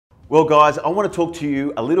Well guys, I want to talk to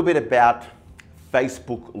you a little bit about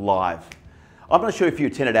Facebook Live. I'm not sure if you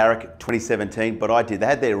attended ARIC 2017, but I did. They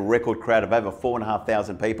had their record crowd of over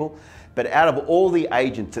 4,500 people. But out of all the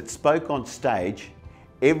agents that spoke on stage,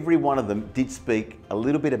 every one of them did speak a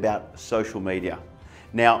little bit about social media.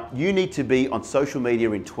 Now, you need to be on social media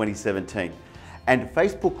in 2017. And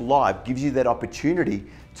Facebook Live gives you that opportunity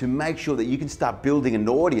to make sure that you can start building an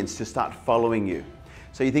audience to start following you.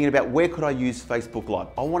 So you're thinking about, where could I use Facebook Live?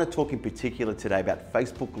 I want to talk in particular today about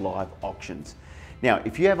Facebook Live auctions. Now,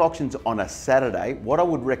 if you have auctions on a Saturday, what I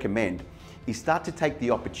would recommend is start to take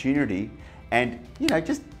the opportunity and,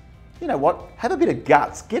 have a bit of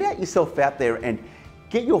guts. Get yourself out there and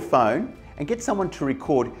get your phone and get someone to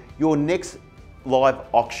record your next live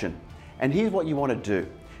auction. And here's what you want to do,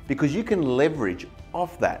 because you can leverage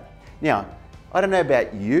off that. Now, I don't know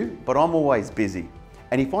about you, but I'm always busy.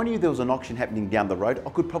 And if I knew there was an auction happening down the road, I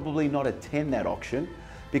could probably not attend that auction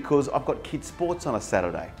because I've got kids' sports on a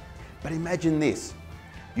Saturday. But imagine this,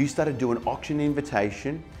 you started doing an auction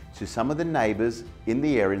invitation to some of the neighbours in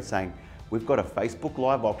the area and saying, we've got a Facebook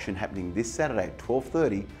Live auction happening this Saturday at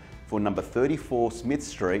 12:30 for number 34 Smith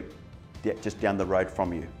Street, just down the road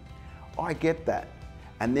from you. I get that.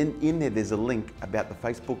 And then in there's a link about the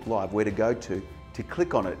Facebook Live, where to go to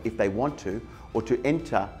click on it if they want to, or to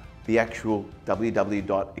enter the actual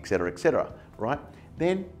www.etc., right?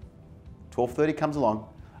 Then 12:30 comes along,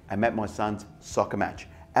 I'm at my son's soccer match.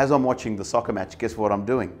 As I'm watching the soccer match, guess what I'm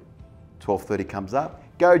doing? 12:30 comes up,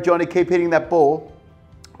 go Johnny, keep hitting that ball.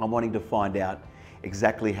 I'm wanting to find out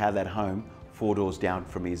exactly how that home 4 doors down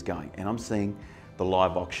from me is going, and I'm seeing the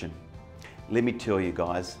live auction. Let me tell you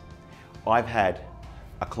guys, I've had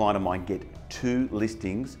a client of mine get 2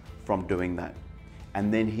 listings from doing that.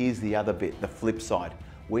 And then here's the other bit, the flip side.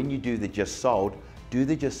 When you do the just sold, do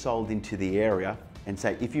the just sold into the area and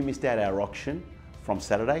say, if you missed out our auction from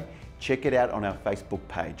Saturday, check it out on our Facebook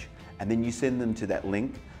page. And then you send them to that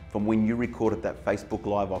link from when you recorded that Facebook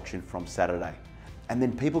Live auction from Saturday. And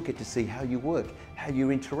then people get to see how you work, how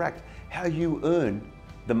you interact, how you earn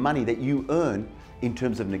the money that you earn in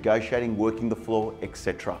terms of negotiating, working the floor,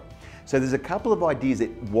 etc. So there's a couple of ideas that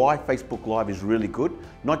why Facebook Live is really good,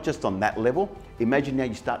 not just on that level. Imagine now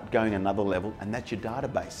you start going another level, and that's your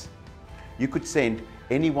database. You could send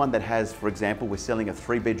anyone that has, for example, we're selling a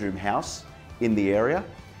 3-bedroom house in the area.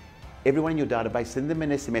 Everyone in your database, send them an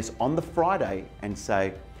SMS on the Friday and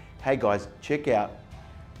say, hey guys, check out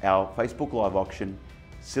our Facebook Live auction,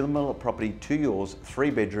 similar property to yours,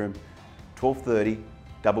 3-bedroom, 12:30,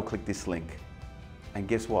 double click this link. And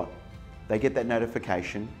guess what? They get that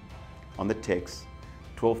notification on the text,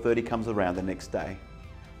 12:30 comes around the next day,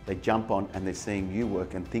 they jump on and they're seeing you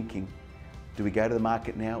work and thinking, do we go to the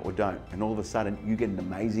market now or don't? And all of a sudden you get an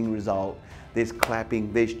amazing result. There's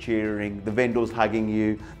clapping, there's cheering, the vendor's hugging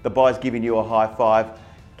you, the buyer's giving you a high five.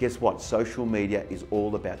 Guess what? Social media is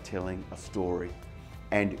all about telling a story,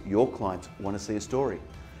 and your clients want to see a story.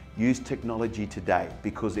 Use technology today,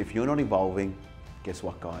 because if you're not evolving, guess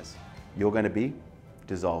what guys? You're going to be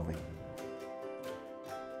dissolving.